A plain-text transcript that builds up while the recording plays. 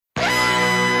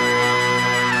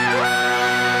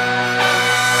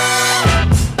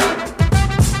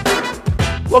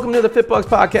Welcome to the FitBucks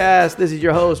Podcast. This is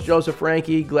your host, Joseph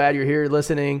Franke. Glad you're here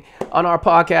listening. On our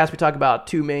podcast, we talk about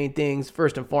two main things.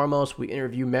 First and foremost, we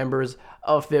interview members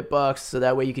of FitBucks so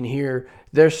that way you can hear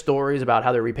their stories about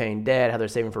how they're repaying debt, how they're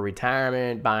saving for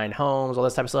retirement, buying homes, all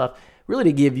this type of stuff, really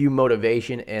to give you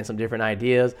motivation and some different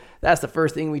ideas. That's the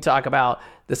first thing we talk about.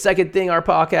 The second thing our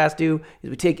podcasts do is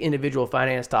we take individual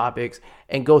finance topics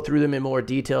and go through them in more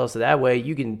detail so that way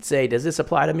you can say, does this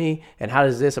apply to me and how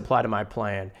does this apply to my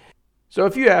plan? So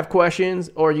if you have questions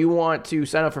or you want to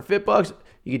sign up for FitBucks,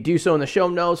 you can do so in the show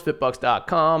notes,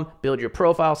 fitbucks.com. Build your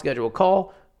profile, schedule a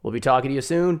call. We'll be talking to you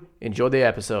soon. Enjoy the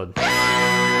episode.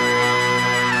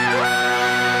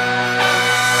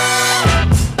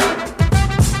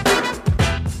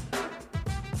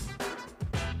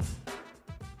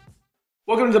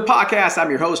 Welcome to the podcast. I'm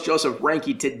your host, Joseph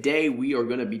Franke. Today, we are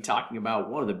going to be talking about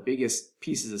one of the biggest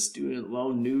pieces of student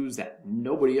loan news that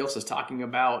nobody else is talking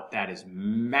about. That is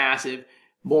massive.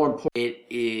 More important, it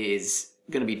is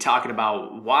going to be talking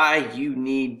about why you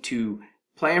need to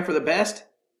plan for the best,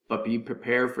 but be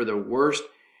prepared for the worst.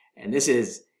 And this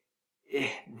is,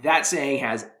 that saying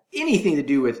has anything to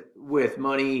do with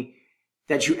money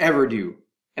that you ever do.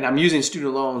 And I'm using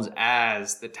student loans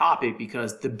as the topic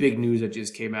because the big news that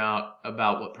just came out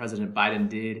about what President Biden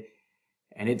did,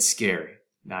 and it's scary.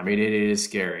 I mean, it is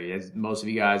scary. As most of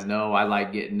you guys know, I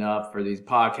like getting up for these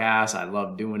podcasts. I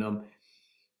love doing them.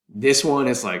 This one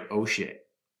is like, oh shit.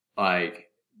 Like,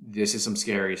 this is some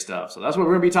scary stuff. So that's what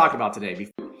we're going to be talking about today.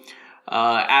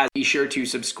 Be sure to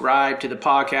subscribe to the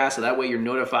podcast so that way you're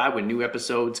notified when new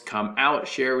episodes come out.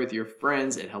 Share with your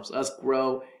friends. It helps us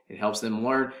grow. It helps them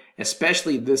learn,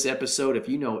 especially this episode. If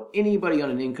you know anybody on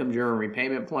an income-driven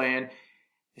repayment plan,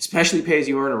 especially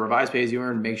pay-as-you-earn or revised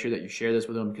pay-as-you-earn, make sure that you share this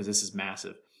with them because this is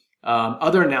massive.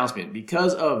 Other announcement,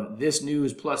 because of this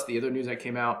news plus the other news that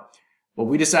came out, what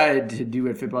we decided to do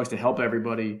at FitBucks to help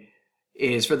everybody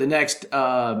is for the next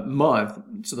month,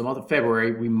 so the month of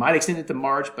February, we might extend it to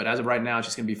March, but as of right now, it's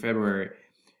just going to be February.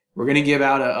 We're going to give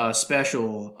out a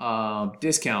special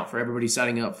discount for everybody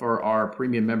signing up for our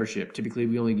premium membership. Typically,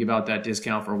 we only give out that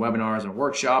discount for webinars and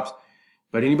workshops.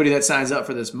 But anybody that signs up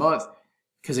for this month,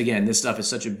 because again, this stuff is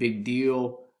such a big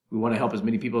deal, we want to help as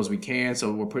many people as we can.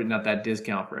 So we're putting out that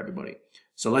discount for everybody.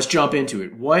 So let's jump into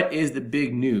it. What is the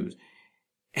big news?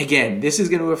 Again, this is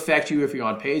going to affect you if you're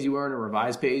on pay-as-you-earn or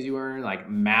revised pay-as-you-earn, like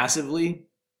massively.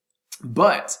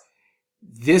 But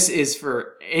this is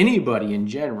for anybody in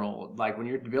general. Like when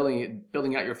you're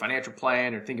building out your financial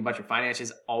plan or thinking about your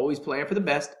finances, always plan for the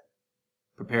best,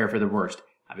 prepare for the worst.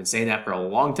 I've been saying that for a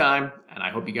long time, and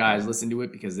I hope you guys listen to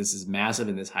it because this is massive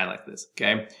and this highlights this,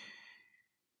 okay?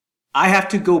 I have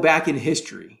to go back in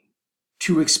history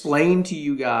to explain to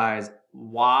you guys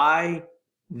why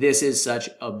this is such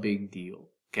a big deal,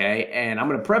 okay? And I'm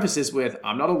going to preface this with,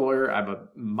 I'm not a lawyer. I have a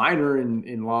minor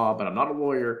in law, but I'm not a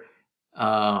lawyer.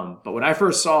 But when I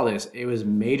first saw this, it was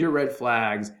major red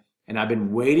flags, and I've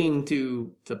been waiting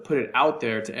to put it out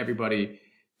there to everybody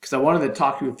because I wanted to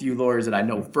talk to a few lawyers that I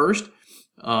know first,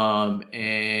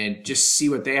 and just see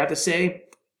what they have to say.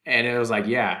 And it was like,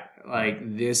 yeah,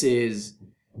 like this is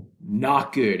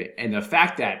not good. And the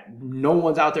fact that no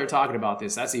one's out there talking about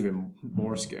this, that's even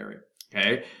more scary.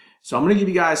 Okay. So I'm going to give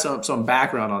you guys some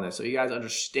background on this so you guys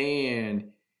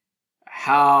understand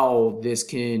how this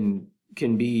can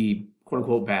be quote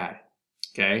unquote bad,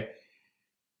 okay?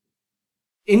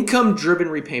 Income-driven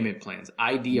repayment plans,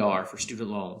 IDR for student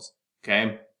loans,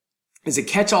 okay, is a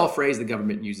catch-all phrase the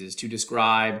government uses to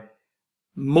describe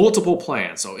multiple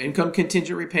plans. So income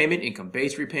contingent repayment,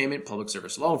 income-based repayment, public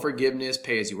service loan forgiveness,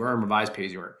 pay-as-you-earn, revised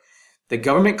pay-as-you-earn. The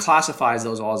government classifies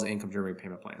those all as income-driven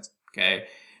repayment plans, okay?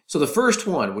 So the first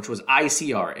one, which was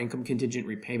ICR, income contingent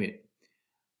repayment,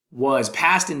 was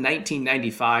passed in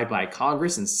 1995 by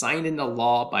Congress and signed into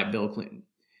law by Bill Clinton.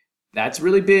 That's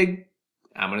really big.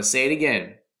 I'm going to say it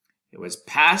again. It was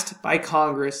passed by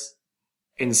Congress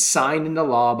and signed into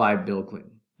law by Bill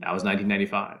Clinton. That was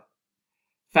 1995.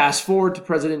 Fast forward to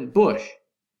President Bush.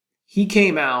 He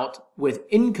came out with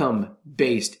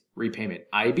income-based repayment,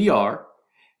 IBR,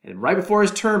 and right before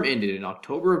his term ended in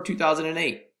October of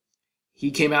 2008,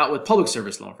 he came out with public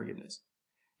service loan forgiveness.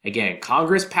 Again,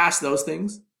 Congress passed those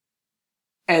things,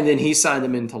 and then he signed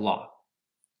them into law.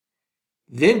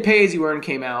 Then pay-as-you-earn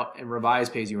came out and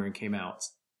revised pay-as-you-earn came out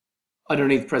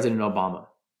underneath President Obama.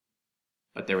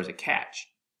 But there was a catch.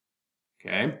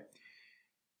 Okay?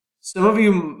 Some of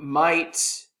you might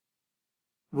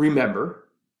remember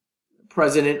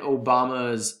President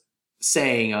Obama's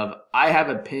saying of, I have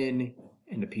a pen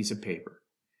and a piece of paper.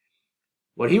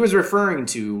 What he was referring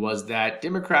to was that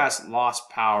Democrats lost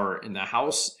power in the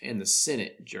House and the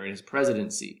Senate during his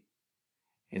presidency.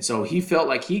 And so he felt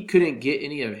like he couldn't get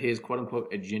any of his quote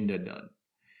unquote agenda done.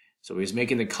 So he was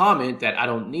making the comment that I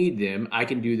don't need them. I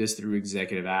can do this through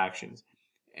executive actions.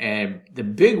 And the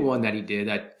big one that he did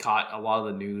that caught a lot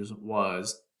of the news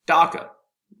was DACA,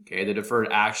 okay, the deferred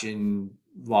action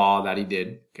law that he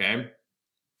did, okay?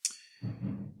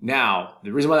 Now,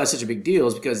 the reason why that's such a big deal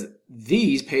is because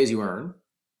these pay-as-you-earn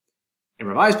and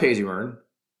revised pay-as-you-earn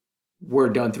were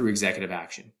done through executive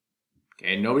action,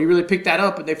 okay? Nobody really picked that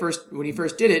up when he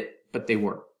first did it, but they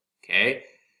were, okay?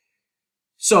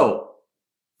 So,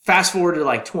 fast forward to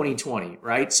like 2020,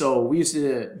 right? So we used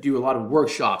to do a lot of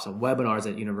workshops and webinars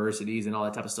at universities and all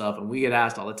that type of stuff. And we get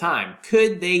asked all the time,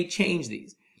 could they change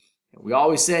these? And we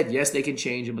always said, yes, they can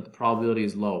change them, but the probability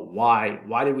is low. Why?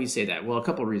 Why did we say that? Well, a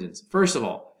couple of reasons. First of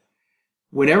all,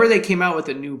 whenever they came out with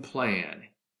a new plan,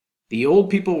 the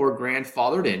old people were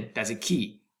grandfathered in. That's a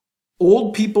key.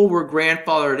 Old people were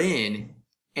grandfathered in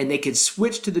and they could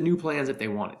switch to the new plans if they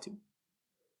wanted to.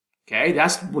 Okay,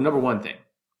 that's number one thing.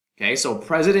 Okay, so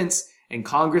presidents and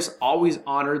Congress always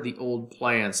honored the old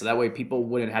plan, so that way people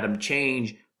wouldn't have them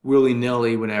change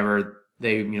willy-nilly whenever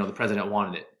the president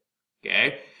wanted it.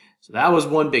 Okay, so that was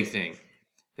one big thing.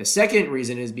 The second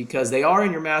reason is because they are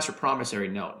in your master promissory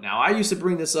note. Now, I used to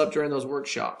bring this up during those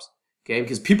workshops, okay,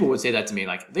 because people would say that to me,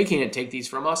 like, they can't take these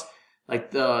from us. Like,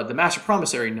 the master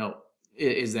promissory note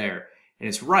is there, and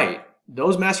it's right.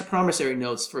 Those master promissory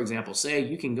notes, for example, say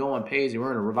you can go on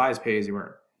pay-as-you-earn or revised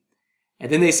pay-as-you-earn.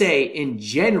 And then they say, in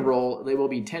general, they will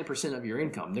be 10% of your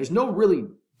income. There's no really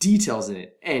details in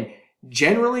it. And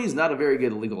generally is not a very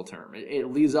good legal term.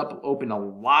 It leaves open a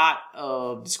lot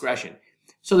of discretion.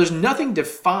 So there's nothing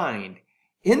defined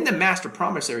in the master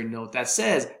promissory note that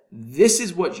says this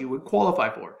is what you would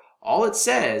qualify for. All it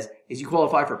says is you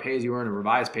qualify for pay-as-you-earn and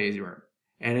revised pay-as-you-earn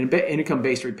and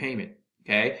income-based repayment.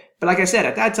 Okay? But like I said,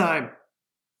 at that time,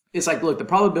 it's like, look, the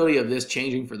probability of this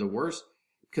changing for the worse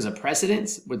because of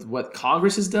precedents with what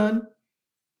Congress has done,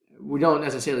 we don't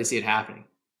necessarily see it happening.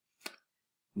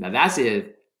 Now that's if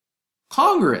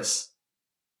Congress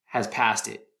has passed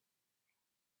it.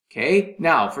 Okay?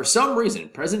 Now, for some reason,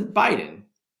 President Biden,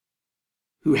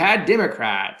 who had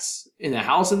Democrats in the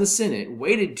House and the Senate,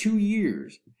 waited 2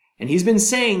 years. And he's been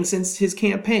saying since his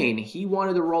campaign, he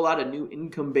wanted to roll out a new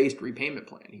income-based repayment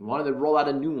plan. He wanted to roll out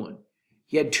a new one.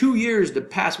 He had 2 years to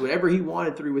pass whatever he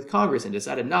wanted through with Congress and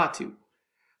decided not to.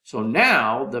 So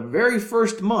now, the very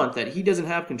first month that he doesn't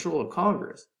have control of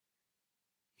Congress,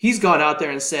 he's gone out there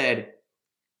and said,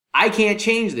 I can't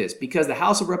change this because the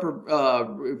House of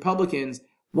Republicans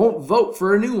won't vote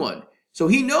for a new one. So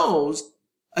he knows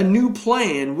a new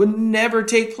plan would never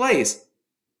take place.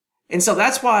 And so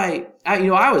that's why,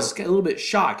 I was a little bit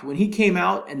shocked when he came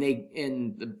out and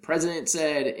the president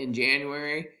said in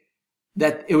January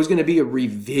that it was going to be a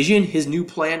revision. His new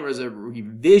plan was a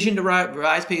revision to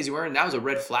revise pay-as-you-earn. And that was a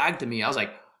red flag to me. I was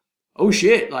like, oh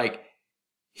shit, like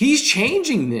he's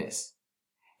changing this.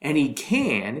 And he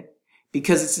can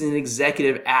because it's an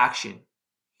executive action.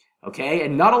 Okay.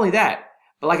 And not only that,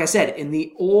 but like I said, in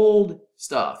the old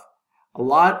stuff, a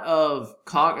lot of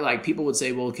people would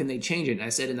say, well, can they change it? And I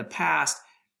said in the past,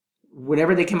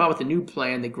 whenever they came out with a new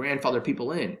plan, they grandfather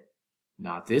people in.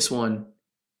 Not this one.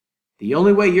 The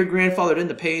only way you're grandfathered in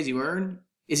to pay as you earn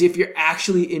is if you're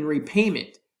actually in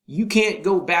repayment. You can't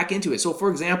go back into it. So for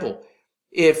example,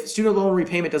 if student loan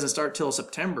repayment doesn't start till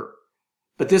September,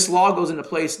 but this law goes into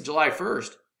place July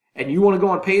 1st, and you want to go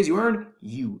on pay as you earn,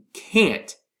 you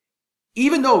can't.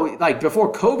 Even though like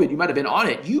before COVID, you might have been on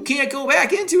it, you can't go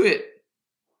back into it.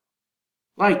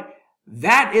 Like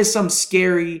that is some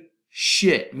scary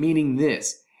shit, meaning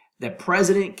this, the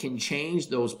president can change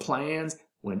those plans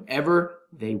whenever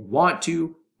they want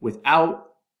to without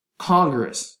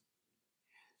Congress.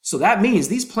 So that means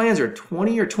these plans are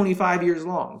 20 or 25 years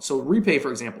long. So REPAYE,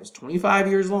 for example, is 25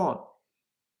 years long.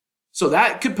 So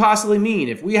that could possibly mean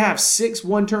if we have 6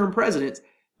 one-term presidents,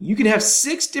 you can have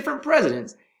 6 different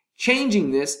presidents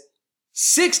changing this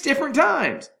 6 different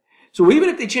times. So even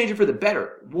if they change it for the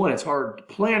better, 1, it's hard to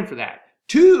plan for that.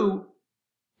 2,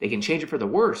 they can change it for the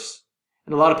worse.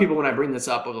 And a lot of people, when I bring this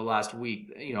up over the last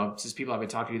week, just people I've been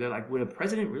talking to, they're like, would a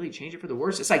president really change it for the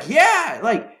worse? It's like, yeah,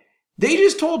 like they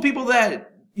just told people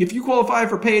that if you qualify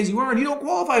for pay as you earn, you don't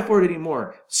qualify for it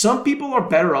anymore. Some people are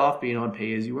better off being on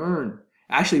pay as you earn.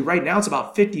 Actually, right now it's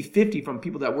about 50-50 from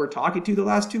people that we're talking to the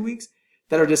last 2 weeks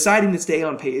that are deciding to stay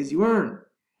on pay as you earn.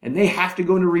 And they have to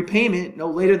go into repayment no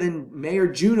later than May or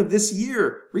June of this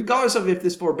year, regardless of if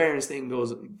this forbearance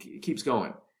thing keeps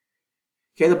going.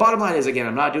 Okay, the bottom line is, again,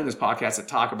 I'm not doing this podcast to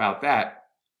talk about that,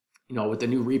 with the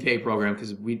new REPAYE program,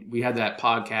 because we had that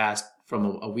podcast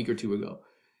from a week or 2 ago.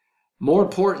 More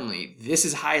importantly, this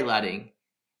is highlighting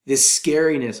this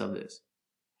scariness of this.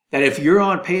 That if you're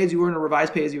on pay-as-you-earn or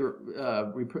revised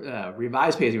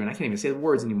pay-as-you-earn, I can't even say the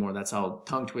words anymore. That's how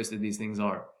tongue-twisted these things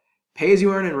are.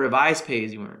 Pay-as-you-earn and revised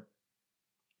pay-as-you-earn.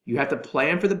 You have to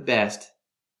plan for the best,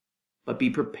 but be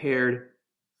prepared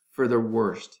for the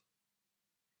worst.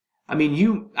 I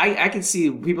mean, I can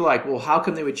see people like, well, how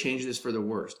come they would change this for the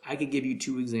worst? I could give you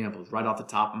 2 examples right off the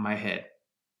top of my head.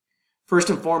 First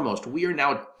and foremost, we are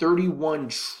now at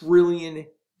 $31 trillion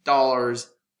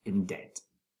in debt.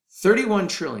 31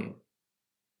 trillion.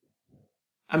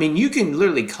 I mean, you can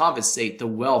literally confiscate the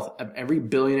wealth of every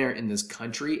billionaire in this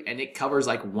country, and it covers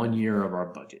like 1 year of our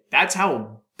budget. That's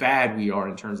how bad we are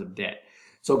in terms of debt.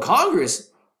 So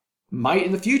Congress might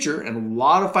in the future, and a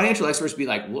lot of financial experts be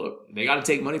like, look, they got to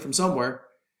take money from somewhere.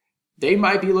 They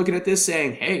might be looking at this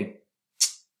saying, hey,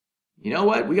 you know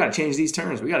what? We got to change these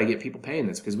terms. We got to get people paying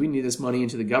this because we need this money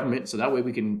into the government so that way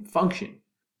we can function.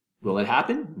 Will it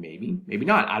happen? Maybe, maybe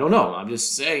not. I don't know. I'm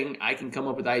just saying I can come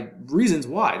up with reasons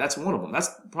why. That's one of them.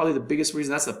 That's probably the biggest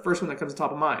reason. That's the first one that comes to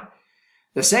top of mind.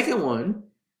 The second one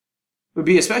would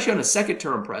be, especially on a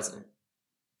second-term president,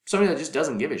 somebody that just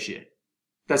doesn't give a shit.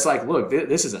 That's like, look,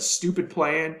 this is a stupid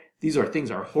plan. These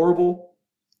things are horrible.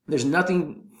 There's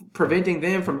nothing preventing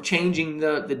them from changing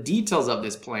the details of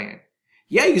this plan.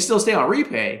 Yeah, you can still stay on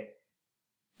repay,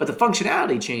 but the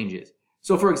functionality changes.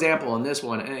 So, for example, on this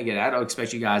one, and again, I don't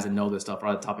expect you guys to know this stuff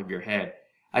right off the top of your head.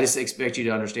 I just expect you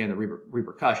to understand the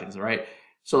repercussions, all right?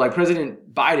 So, like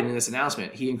President Biden in this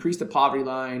announcement, he increased the poverty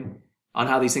line on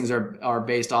how these things are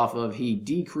based off of. He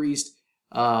decreased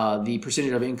the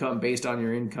percentage of income based on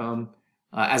your income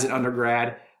as an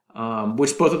undergrad,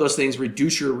 which both of those things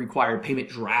reduce your required payment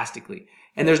drastically.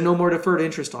 And there's no more deferred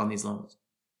interest on these loans,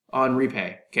 on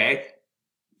repay, okay?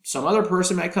 Some other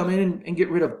person might come in and get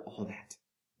rid of all that.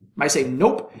 Might say,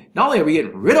 nope, not only are we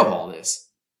getting rid of all this,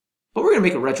 but we're going to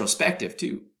make it retrospective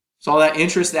too. So all that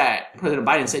interest that President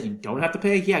Biden said you don't have to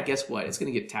pay, yeah, guess what? It's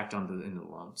going to get tacked onto the end of the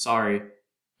loan. Sorry.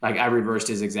 Like, I reversed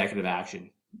his executive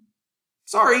action.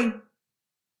 Sorry.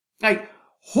 Like,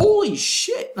 holy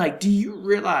shit. Like, do you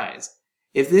realize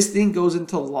if this thing goes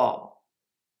into law,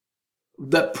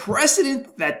 the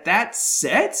precedent that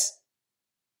sets,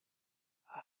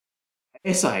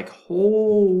 it's like,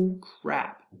 oh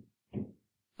crap.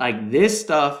 Like, this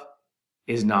stuff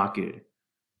is not good.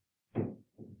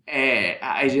 And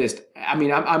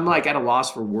I'm like at a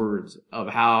loss for words of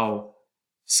how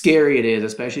scary it is,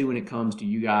 especially when it comes to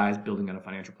you guys building on a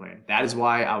financial plan. That is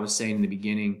why I was saying in the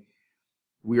beginning,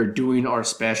 we are doing our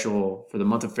special for the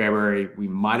month of February. We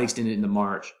might extend it into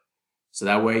March. So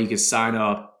that way you can sign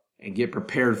up and get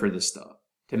prepared for this stuff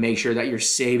to make sure that you're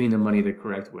saving the money the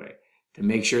correct way, to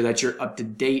make sure that you're up to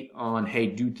date on, hey,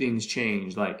 do things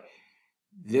change? Like,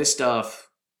 this stuff,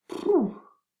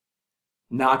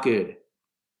 not good.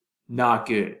 Not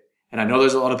good. And I know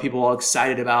there's a lot of people all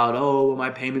excited about, oh, well,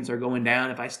 my payments are going down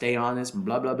if I stay on this,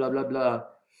 blah, blah, blah, blah, blah.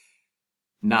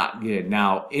 Not good.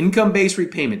 Now, income-based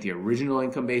repayment, the original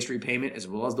income-based repayment, as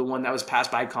well as the one that was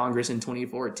passed by Congress in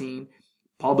 2014,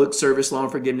 public service loan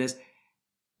forgiveness,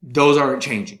 those aren't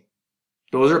changing.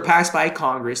 Those are passed by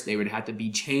Congress. They would have to be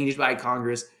changed by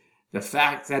Congress. The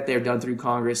fact that they're done through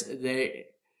Congress, they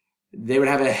would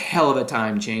have a hell of a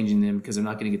time changing them because they're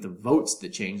not going to get the votes to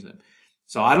change them.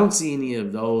 So I don't see any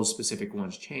of those specific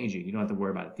ones changing. You don't have to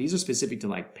worry about it. These are specific to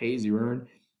like pay-as-you-earn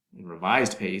and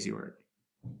revised pay-as-you-earn.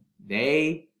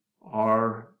 They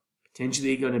are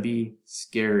potentially going to be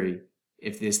scary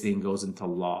if this thing goes into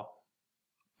law.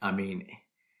 I mean,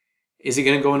 is it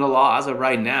going to go into law? As of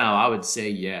right now, I would say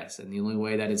yes. And the only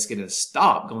way that it's going to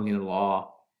stop going into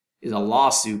law is a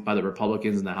lawsuit by the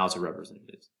Republicans in the House of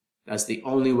Representatives. That's the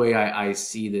only way I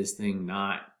see this thing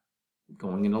not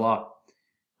going into law.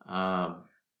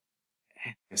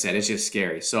 Like I said, it's just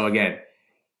scary. So again,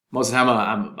 most of the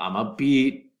time I'm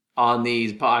upbeat on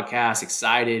these podcasts,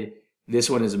 excited. This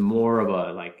one is more of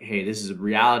a like, hey, this is a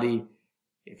reality.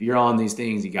 If you're on these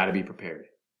things, you got to be prepared.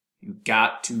 You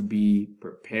got to be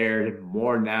prepared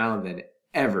more now than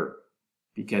ever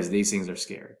because these things are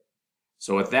scary.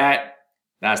 So with that,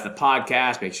 that's the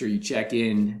podcast. Make sure you check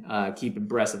in, keep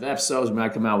abreast of episodes. We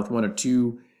might come out with 1 or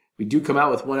 2. We do come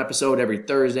out with 1 episode every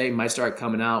Thursday. Might start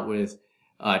coming out with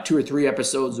 2 or 3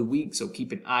 episodes a week. So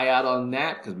keep an eye out on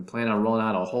that because we plan on rolling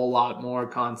out a whole lot more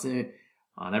content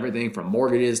on everything from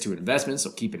mortgages to investments. So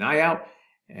keep an eye out.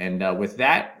 And with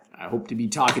that, I hope to be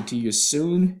talking to you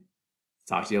soon.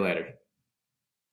 Talk to you later.